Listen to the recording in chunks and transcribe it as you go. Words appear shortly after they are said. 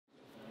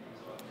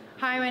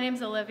Hi, my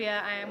name's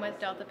Olivia. I am with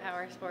Delta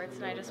Powersports,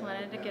 and I just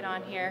wanted to get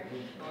on here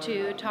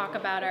to talk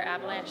about our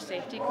Avalanche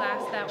Safety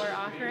Class that we're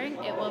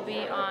offering. It will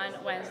be on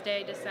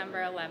Wednesday, December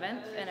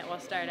 11th, and it will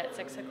start at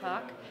 6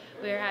 o'clock.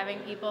 We are having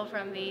people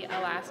from the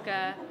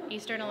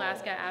Eastern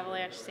Alaska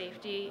Avalanche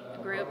Safety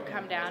Group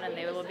come down, and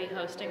they will be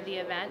hosting the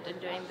event and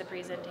doing the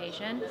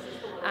presentation.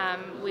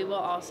 We will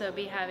also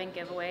be having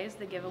giveaways.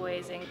 The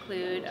giveaways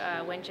include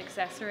winch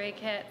accessory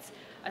kits,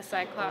 a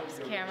Cyclops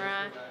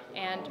camera,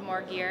 and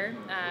more gear.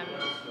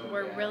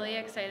 We're really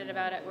excited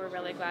about it. We're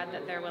really glad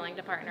that they're willing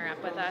to partner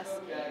up with us.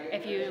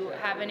 If you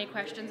have any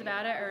questions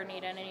about it or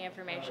need any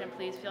information,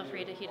 please feel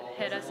free to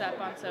hit us up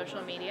on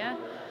social media.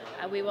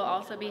 We will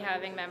also be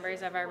having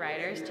members of our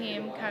riders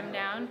team come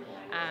down,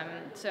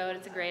 so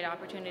it's a great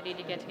opportunity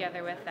to get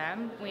together with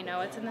them. We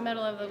know it's in the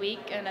middle of the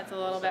week and it's a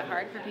little bit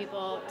hard for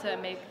people to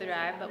make the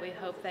drive, but we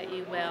hope that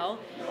you will.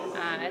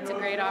 It's a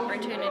great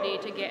opportunity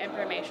to get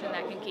information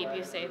that can keep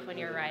you safe when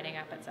you're riding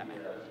up at Summit.